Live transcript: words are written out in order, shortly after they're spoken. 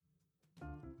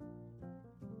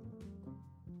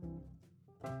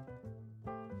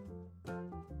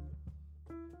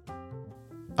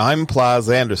I'm Ple'as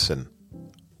Anderson.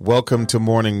 Welcome to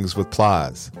Mornings with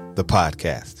Ple'as, the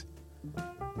podcast.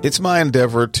 It's my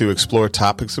endeavor to explore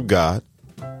topics of God,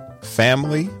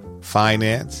 family,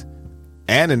 finance,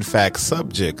 and in fact,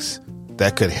 subjects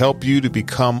that could help you to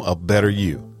become a better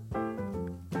you.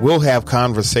 We'll have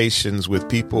conversations with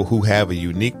people who have a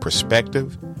unique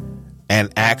perspective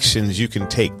and actions you can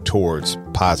take towards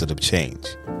positive change.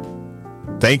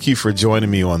 Thank you for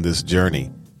joining me on this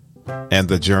journey, and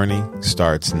the journey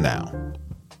starts now.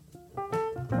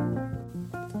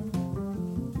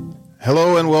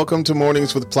 Hello and welcome to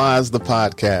Mornings with Ple'as, the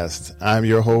podcast. I'm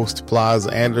your host,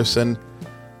 Ple'as Anderson.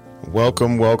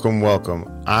 Welcome, welcome, welcome.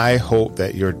 I hope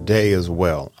that your day is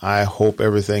well. I hope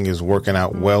everything is working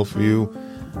out well for you.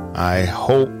 I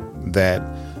hope that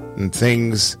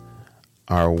things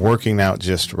are working out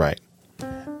just right.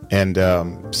 And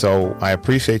so I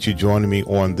appreciate you joining me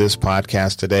on this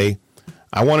podcast today.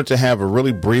 I wanted to have a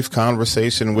really brief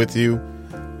conversation with you.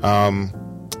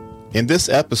 In this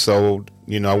episode,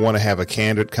 I want to have a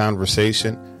candid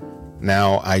conversation.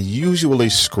 Now, I usually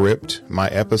script my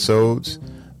episodes,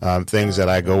 things that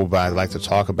I go by, I like to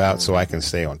talk about so I can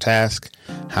stay on task.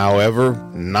 However,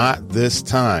 not this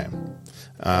time.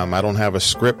 I don't have a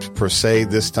script per se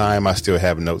this time. I still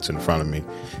have notes in front of me.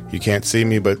 You can't see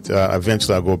me, but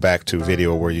eventually I'll go back to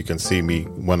video where you can see me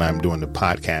when I'm doing the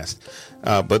podcast.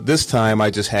 But this time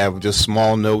I just have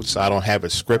small notes. I don't have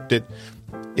it scripted.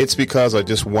 It's because I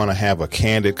just want to have a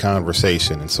candid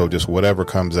conversation. And so just whatever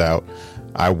comes out,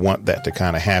 I want that to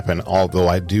kind of happen. Although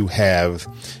I do have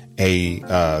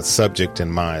a subject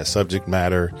in mind, a subject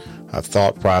matter, a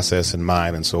thought process in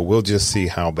mind. And so we'll just see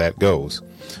how that goes.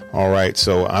 All right.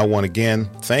 So I want to again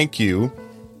thank you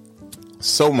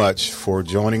so much for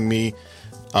joining me.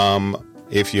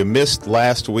 If you missed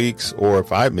last week's, or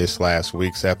if I missed last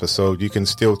week's episode, you can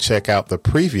still check out the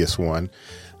previous one.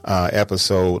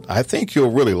 Episode. I think you'll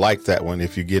really like that one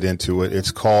if you get into it.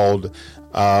 It's called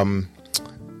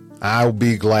I'll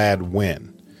Be Glad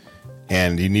When.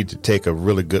 And you need to take a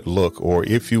really good look, or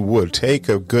if you would, take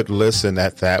a good listen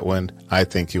at that one. I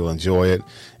think you'll enjoy it.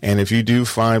 And if you do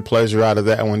find pleasure out of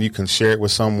that one, you can share it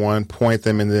with someone, point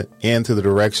them into the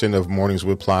direction of Mornings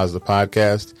with Ple'as, the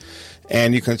podcast.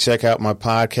 And you can check out my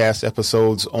podcast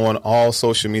episodes on all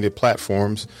social media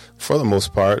platforms for the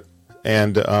most part,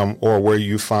 and or where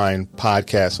you find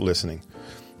podcast listening.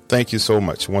 Thank you so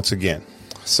much once again.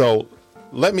 So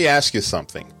let me ask you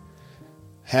something.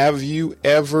 Have you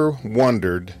ever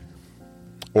wondered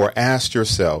or asked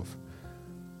yourself,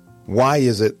 why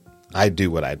is it I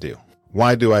do what I do?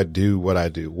 Why do I do what I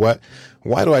do?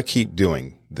 Why do I keep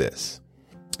doing this?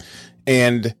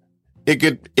 And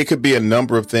it could be a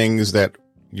number of things that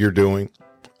you're doing.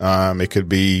 It could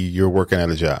be you're working at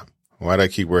a job. Why do I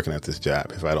keep working at this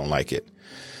job if I don't like it?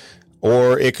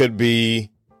 Or it could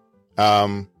be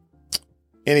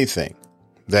anything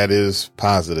that is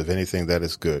positive, anything that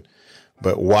is good.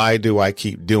 But why do I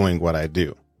keep doing what I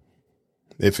do?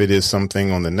 If it is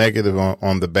something on the negative,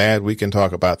 on the bad, we can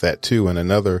talk about that too in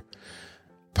another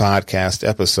podcast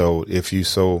episode. If you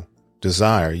so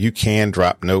desire, you can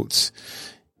drop notes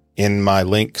in my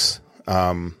links,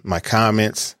 my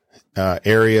comments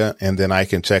area, and then I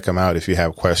can check them out. If you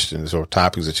have questions or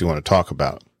topics that you want to talk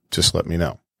about, just let me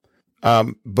know.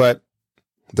 But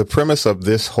the premise of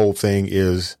this whole thing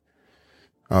is,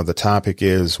 the topic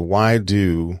is, why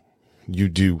do you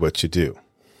do what you do?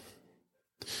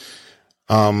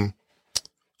 I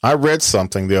read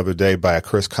something the other day by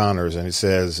Chris Connors, and it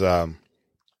says, on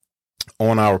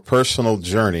our personal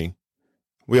journey,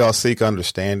 we all seek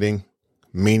understanding,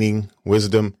 meaning,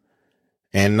 wisdom,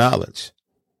 and knowledge.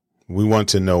 We want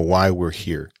to know why we're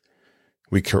here.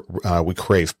 We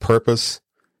crave purpose.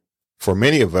 For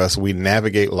many of us, we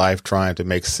navigate life trying to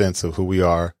make sense of who we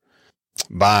are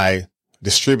by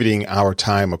distributing our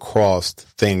time across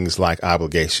things like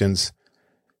obligations,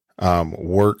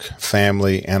 work,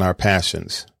 family, and our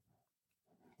passions.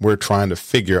 We're trying to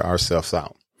figure ourselves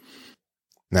out.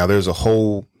 Now, there's a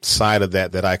whole side of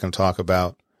that I can talk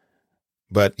about,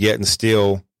 but yet and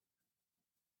still,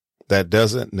 that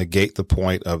doesn't negate the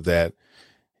point of that.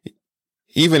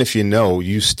 Even if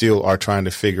you still are trying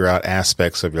to figure out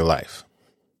aspects of your life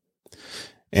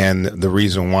and the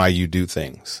reason why you do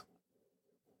things.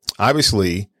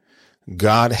 Obviously,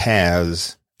 God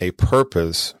has a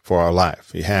purpose for our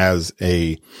life. He has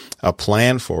a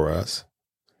plan for us.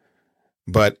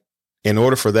 But in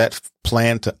order for that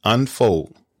plan to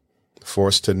unfold, for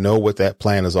us to know what that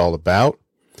plan is all about,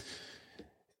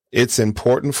 it's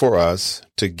important for us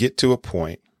to get to a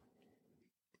point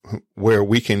where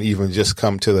we can even just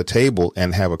come to the table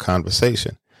and have a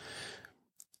conversation.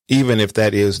 even if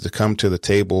that is to come to the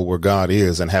table where God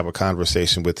is and have a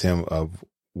conversation with him of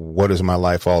what is my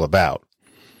life all about.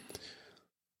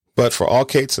 But for all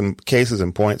cases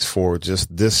and points for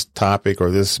just this topic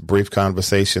or this brief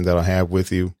conversation that I'll have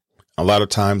with you, a lot of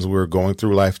times we're going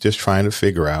through life just trying to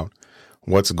figure out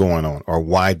what's going on or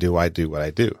why do I do what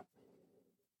I do.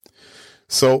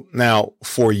 So now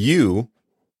for you,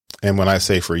 and when I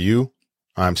say for you,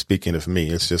 I'm speaking of me.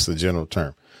 It's just a general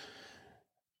term.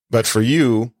 But for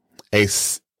you,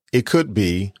 it could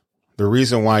be the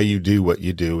reason why you do what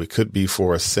you do. It could be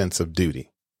for a sense of duty.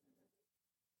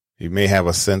 You may have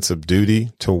a sense of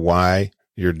duty to why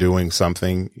you're doing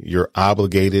something. You're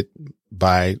obligated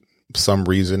by some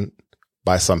reason,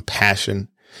 by some passion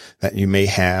that you may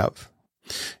have.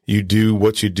 You do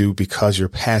what you do because you're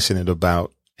passionate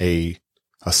about a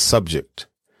subject,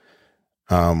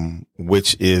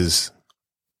 which is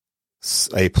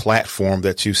a platform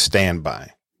that you stand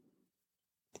by.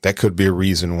 That could be a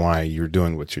reason why you're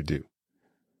doing what you do.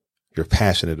 You're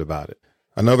passionate about it.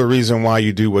 Another reason why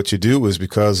you do what you do is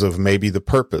because of maybe the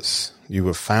purpose. You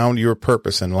have found your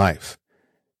purpose in life.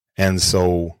 And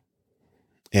so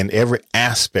in every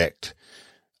aspect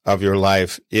of your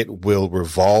life, it will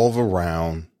revolve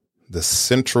around the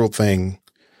central thing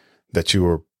that you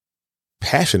are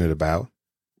passionate about,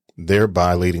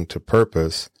 thereby leading to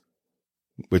purpose,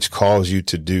 which calls you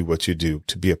to do what you do,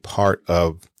 to be a part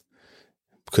of,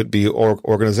 could be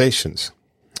organizations,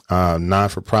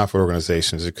 non-for-profit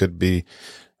organizations. It could be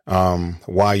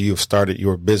why you've started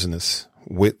your business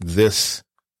with this,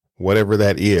 whatever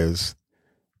that is,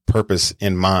 purpose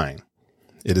in mind.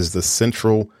 It is the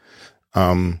central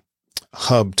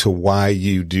hub to why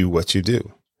you do what you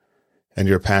do, and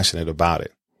you're passionate about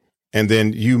it. And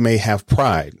then you may have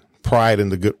pride in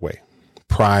the good way,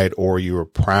 pride, or you're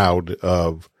proud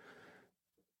of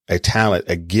a talent,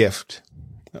 a gift,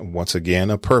 once again,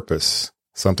 a purpose,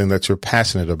 something that you're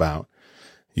passionate about.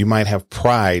 You might have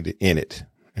pride in it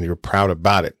and you're proud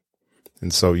about it.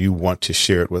 And so you want to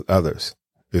share it with others,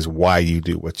 is why you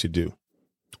do what you do.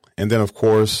 And then, of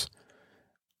course,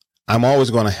 I'm always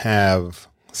going to have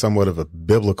somewhat of a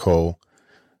biblical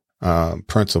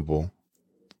principle,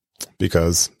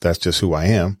 because that's just who I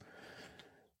am.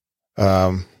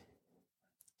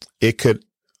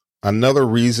 Another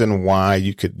reason why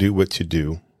you could do what you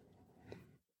do,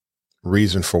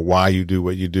 reason for why you do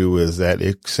what you do, is that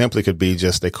it simply could be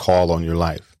just a call on your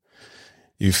life.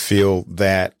 You feel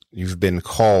that you've been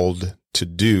called to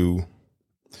do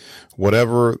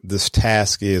whatever this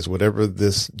task is, whatever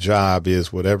this job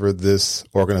is, whatever this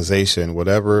organization,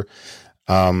 whatever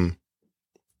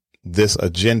this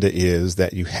agenda is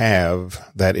that you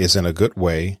have, that is in a good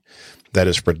way, that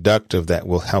is productive, that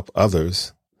will help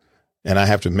others. And I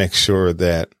have to make sure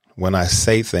that when I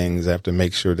say things, I have to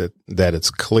make sure that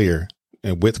it's clear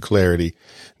and with clarity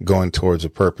going towards a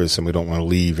purpose. And we don't want to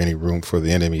leave any room for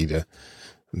the enemy to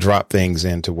drop things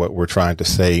into what we're trying to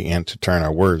say and to turn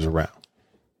our words around.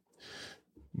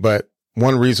 But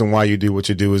one reason why you do what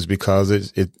you do is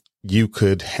because you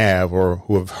could have, or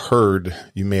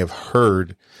you may have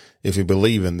heard, if you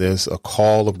believe in this, a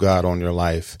call of God on your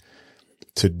life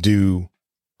to do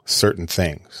certain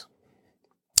things.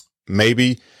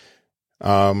 Maybe,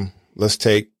 let's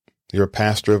take you're a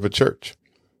pastor of a church.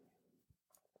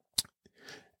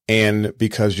 And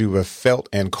because you have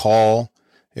felt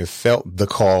the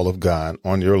call of God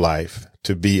on your life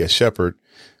to be a shepherd,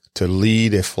 to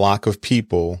lead a flock of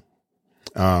people,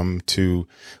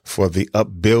 for the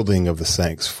upbuilding of the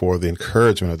saints, for the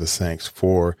encouragement of the saints,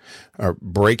 for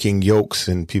breaking yokes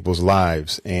in people's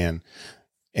lives. And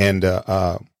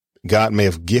God may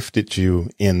have gifted you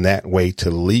in that way to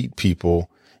lead people,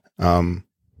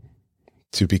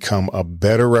 to become a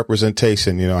better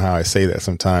representation. You know how I say that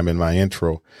sometime in my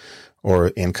intro or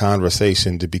in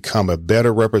conversation, to become a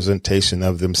better representation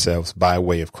of themselves by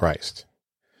way of Christ.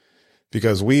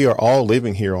 Because we are all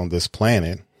living here on this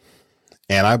planet.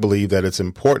 And I believe that it's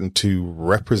important to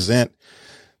represent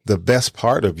the best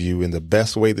part of you in the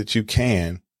best way that you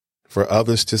can for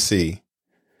others to see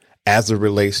as it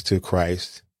relates to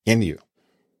Christ in you.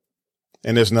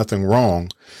 And there's nothing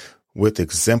wrong with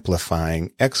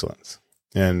exemplifying excellence.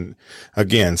 And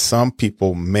again, some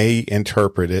people may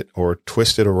interpret it or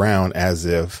twist it around as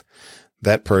if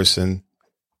that person,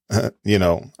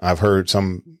 I've heard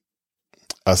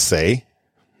say,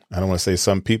 I don't want to say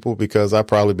some people because I've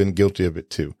probably been guilty of it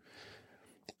too,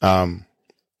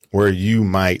 where you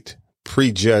might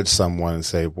prejudge someone and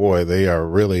say, boy, they are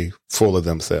really full of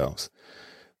themselves,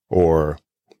 or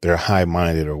they're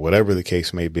high-minded, or whatever the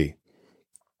case may be,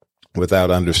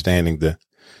 without understanding the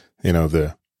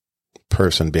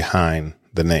person behind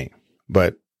the name.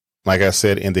 But like I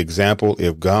said, in the example,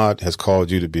 if God has called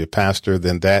you to be a pastor,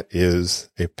 then that is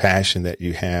a passion that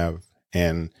you have.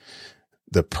 And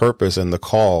the purpose and the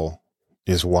call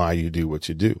is why you do what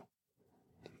you do.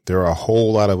 There are a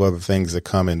whole lot of other things that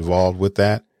come involved with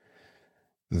that.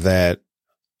 That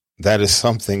is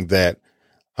something that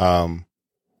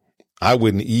I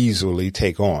wouldn't easily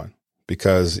take on,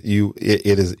 because it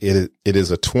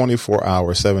is a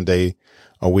 24-hour,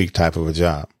 7-day-a-week type of a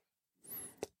job.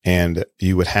 And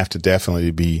you would have to definitely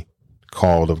be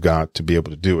called of God to be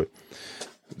able to do it.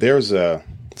 There's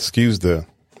excuse the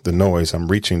noise. I'm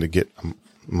reaching to get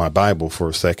my Bible for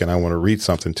a second. I want to read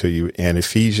something to you. And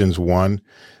Ephesians 1,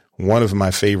 one of my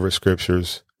favorite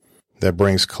scriptures that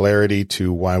brings clarity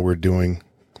to why we're doing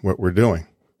what we're doing.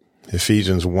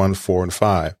 Ephesians 1, 4 and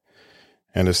 5.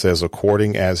 And it says,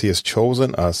 according as he has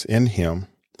chosen us in him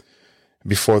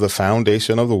before the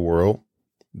foundation of the world,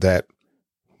 that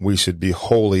we should be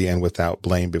holy and without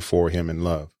blame before him in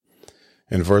love.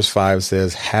 And verse 5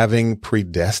 says, having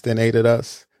predestinated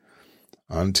us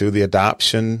unto the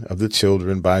adoption of the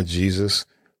children by Jesus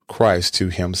Christ to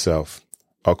himself,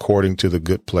 according to the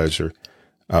good pleasure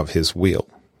of his will.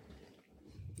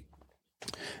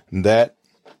 That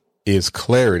is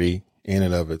clarity in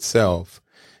and of itself.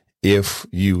 If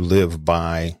you live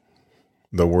by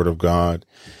the word of God,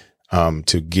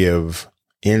 to give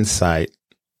insight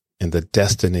in the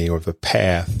destiny or the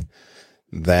path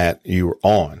that you're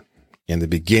on in the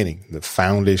beginning, the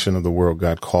foundation of the world,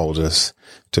 God called us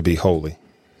to be holy.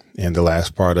 And the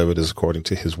last part of it is according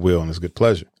to his will and his good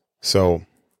pleasure. So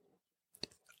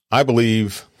I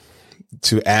believe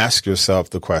to ask yourself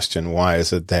the question, why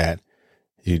is it that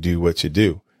you do what you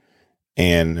do?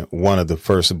 And one of the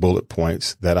first bullet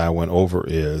points that I went over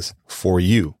is for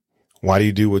you. Why do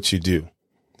you do what you do?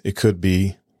 It could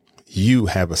be you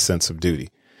have a sense of duty.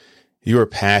 You are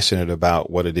passionate about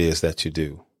what it is that you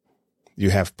do. You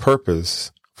have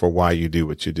purpose for why you do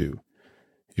what you do.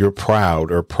 You're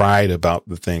proud or pride about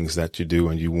the things that you do,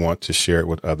 and you want to share it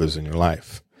with others in your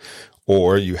life.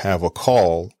 Or you have a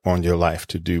call on your life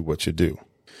to do what you do.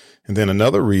 And then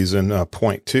another reason,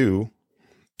 point 2,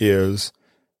 is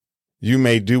you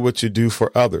may do what you do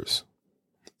for others.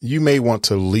 You may want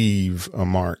to leave a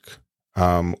mark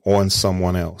on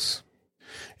someone else.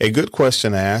 A good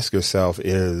question to ask yourself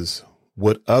is,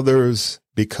 would others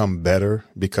become better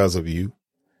because of you?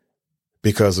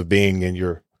 Because of being in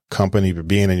your company,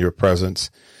 being in your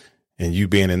presence, and you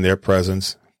being in their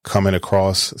presence, coming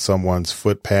across someone's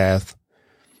footpath?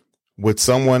 Would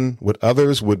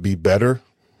others be better?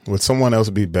 Would someone else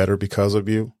be better because of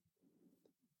you?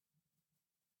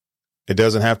 It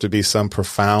doesn't have to be some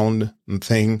profound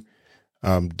thing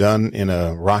done in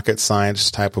a rocket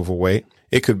science type of a way.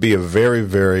 It could be a very,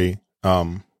 very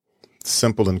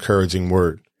simple, encouraging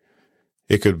word.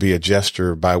 It could be a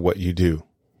gesture by what you do,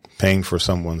 paying for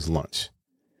someone's lunch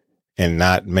and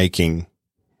not making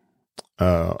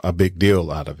a big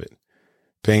deal out of it,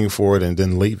 paying for it and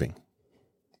then leaving.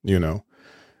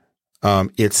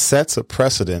 It sets a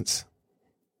precedence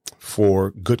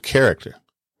for good character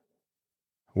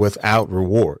without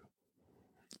reward,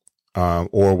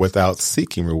 or without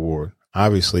seeking reward.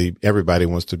 Obviously, everybody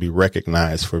wants to be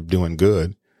recognized for doing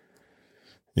good.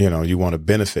 You want to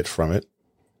benefit from it,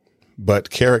 but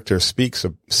character speaks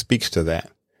to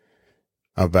that,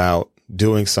 about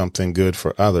doing something good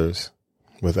for others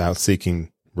without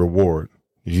seeking reward.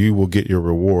 You will get your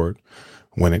reward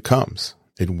when it comes.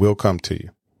 It will come to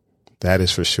you. That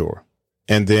is for sure.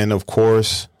 And then, of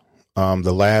course,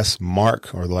 the last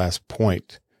mark or the last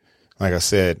point, like I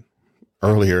said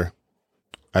earlier,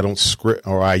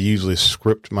 I usually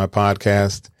script my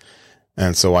podcast.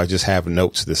 And so I just have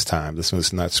notes this time. This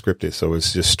one's not scripted, so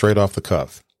it's just straight off the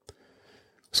cuff.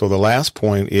 So the last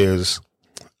point is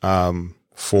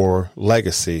for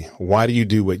legacy. Why do you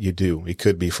do what you do? It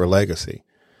could be for legacy.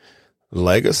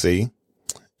 Legacy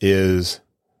is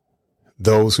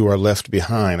those who are left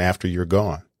behind after you're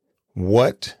gone.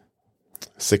 What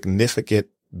significant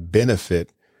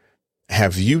benefit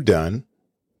have you done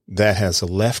that has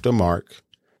left a mark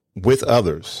with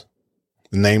others,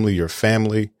 namely your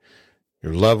family,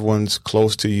 your loved ones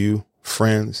close to you,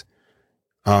 friends,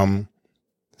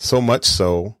 so much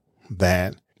so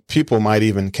that people might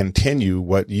even continue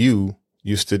what you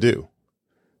used to do.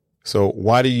 So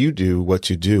why do you do what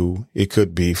you do? It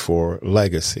could be for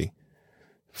legacy,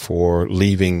 for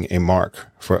leaving a mark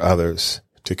for others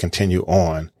to continue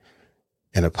on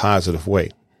in a positive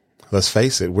way. Let's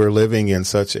face it, we're living in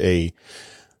such a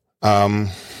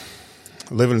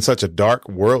dark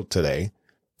world today,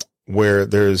 where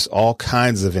there's all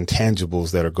kinds of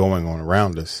intangibles that are going on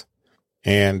around us.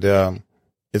 And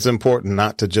it's important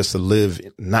not to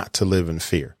live in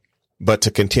fear, but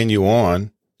to continue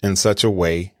on in such a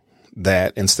way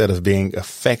that instead of being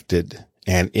affected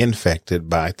and infected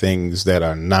by things that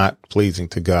are not pleasing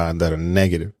to God, that are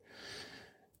negative,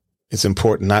 it's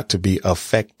important not to be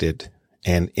affected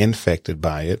and infected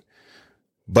by it,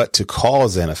 but to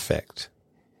cause an effect,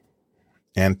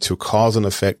 and to cause an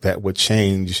effect that would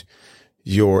change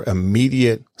your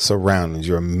immediate surroundings,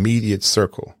 your immediate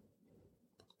circle,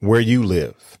 where you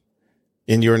live,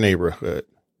 in your neighborhood,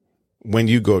 when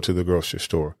you go to the grocery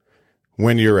store,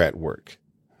 when you're at work,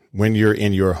 when you're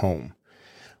in your home.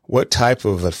 What type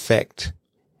of effect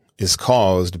is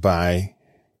caused by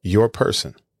your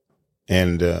person?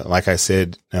 And like I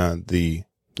said, the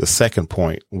second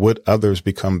point, would others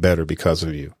become better because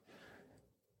of you?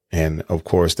 And of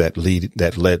course, that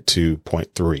led to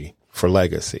point 3 for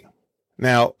legacy.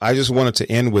 Now, I just wanted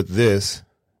to end with this.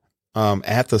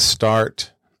 At the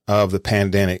start of the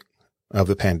pandemic,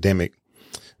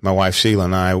 my wife Sheila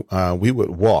and I, we would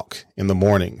walk in the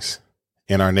mornings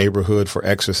in our neighborhood for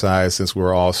exercise, since we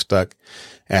were all stuck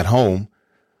at home.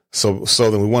 So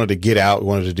then we wanted to get out, we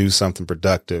wanted to do something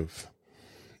productive.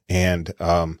 And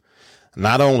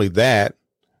not only that,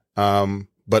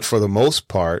 but for the most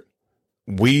part,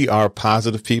 we are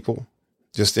positive people.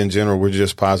 Just in general, we're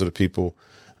just positive people.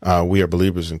 We are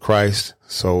believers in Christ.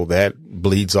 So that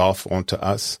bleeds off onto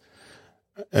us.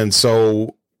 And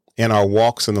so in our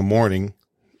walks in the morning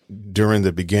during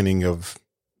the beginning of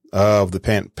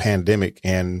the pandemic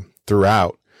and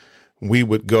throughout, we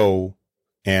would go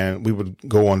on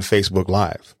Facebook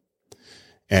Live,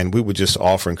 and we would just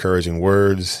offer encouraging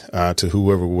words to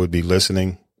whoever would be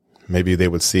listening. Maybe they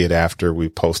would see it after we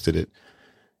posted it.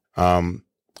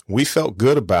 We felt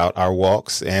good about our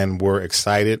walks and were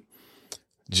excited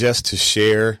just to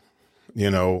share,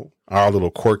 our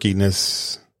little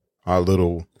quirkiness, our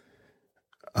little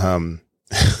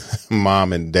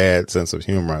mom and dad sense of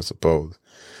humor, I suppose.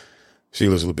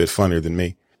 Sheila's a little bit funnier than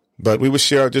me, but we would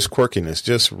share just quirkiness,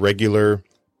 just regular,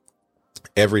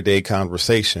 everyday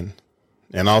conversation.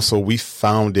 And also we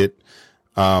found it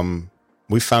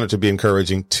to be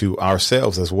encouraging to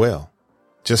ourselves as well.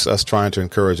 Just us trying to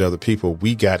encourage other people.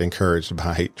 We got encouraged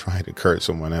by trying to encourage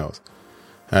someone else.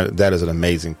 That is an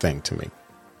amazing thing to me.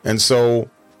 And so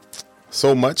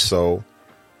much so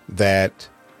that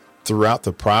throughout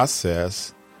the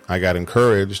process, I got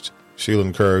encouraged. Sheila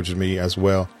encouraged me as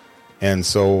well. And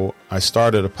so I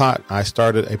started a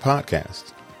podcast.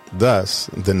 Thus,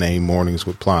 the name Mornings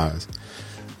with Ple'as.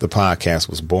 The podcast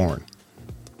was born.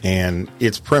 And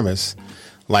its premise,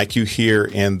 like you hear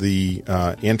in the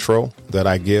intro that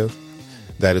I give,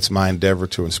 that it's my endeavor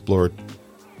to explore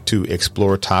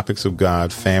topics of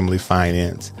God, family,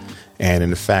 finance, and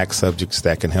in fact, subjects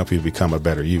that can help you become a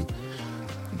better you.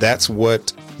 That's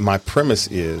what my premise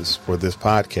is for this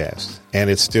podcast. And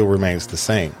it still remains the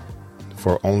same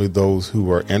for only those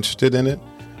who are interested in it.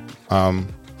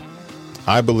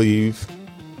 I believe,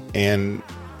 and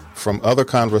from other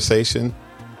conversation,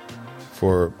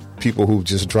 for people who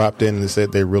just dropped in and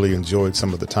said they really enjoyed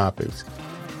some of the topics.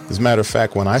 As a matter of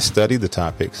fact, when I study the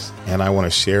topics and I want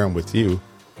to share them with you,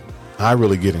 I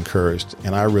really get encouraged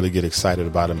and I really get excited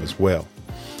about them as well.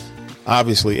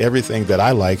 Obviously, everything that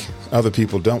I like, other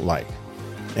people don't like.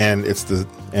 And it's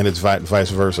vice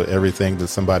versa. Everything that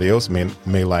somebody else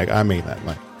may like, I may not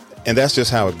like. And that's just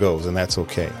how it goes. And that's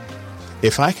okay.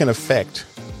 If I can affect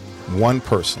one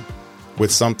person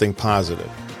with something positive,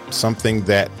 something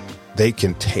that they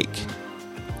can take,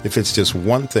 if it's just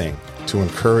one thing to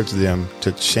encourage them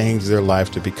to change their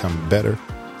life, to become better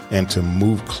and to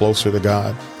move closer to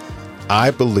God,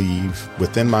 I believe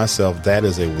within myself that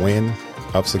is a win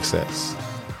of success.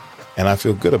 And I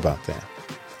feel good about that.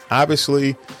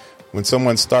 Obviously, when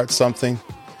someone starts something,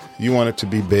 you want it to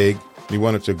be big, you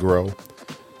want it to grow.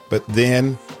 But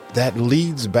then that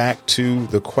leads back to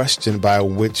the question by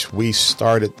which we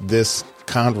started this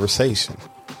conversation.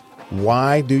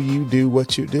 Why do you do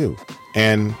what you do?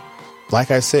 And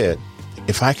like I said,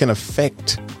 if I can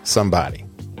affect somebody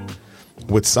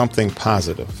with something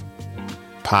positive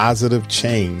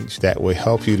change that will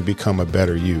help you to become a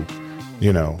better you,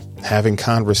 having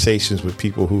conversations with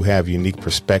people who have unique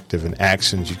perspective and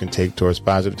actions you can take towards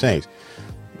positive change.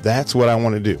 That's what I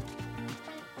want to do.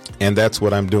 And that's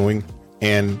what I'm doing.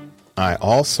 And I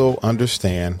also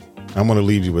understand, I'm going to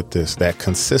leave you with this, that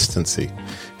consistency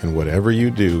in whatever you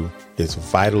do is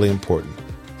vitally important.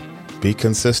 Be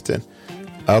consistent.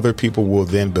 Other people will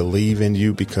then believe in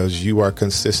you because you are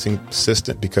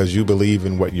consistent, because you believe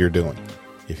in what you're doing.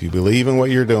 If you believe in what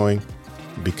you're doing,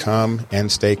 become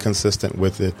and stay consistent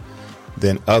with it,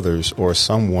 then others or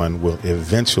someone will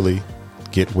eventually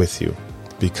get with you.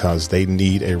 because they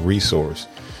need a resource.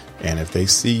 And if they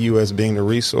see you as being the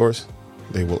resource,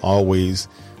 they will always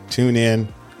tune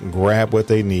in, grab what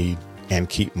they need, and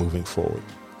keep moving forward.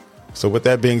 So with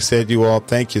that being said, you all,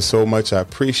 thank you so much. I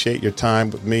appreciate your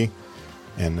time with me.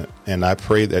 And I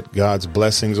pray that God's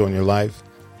blessings on your life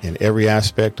in every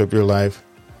aspect of your life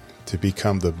to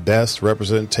become the best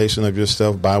representation of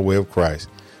yourself by way of Christ.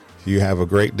 You have a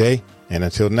great day. And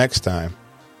until next time,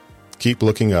 keep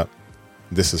looking up.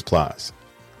 This is Ple'as.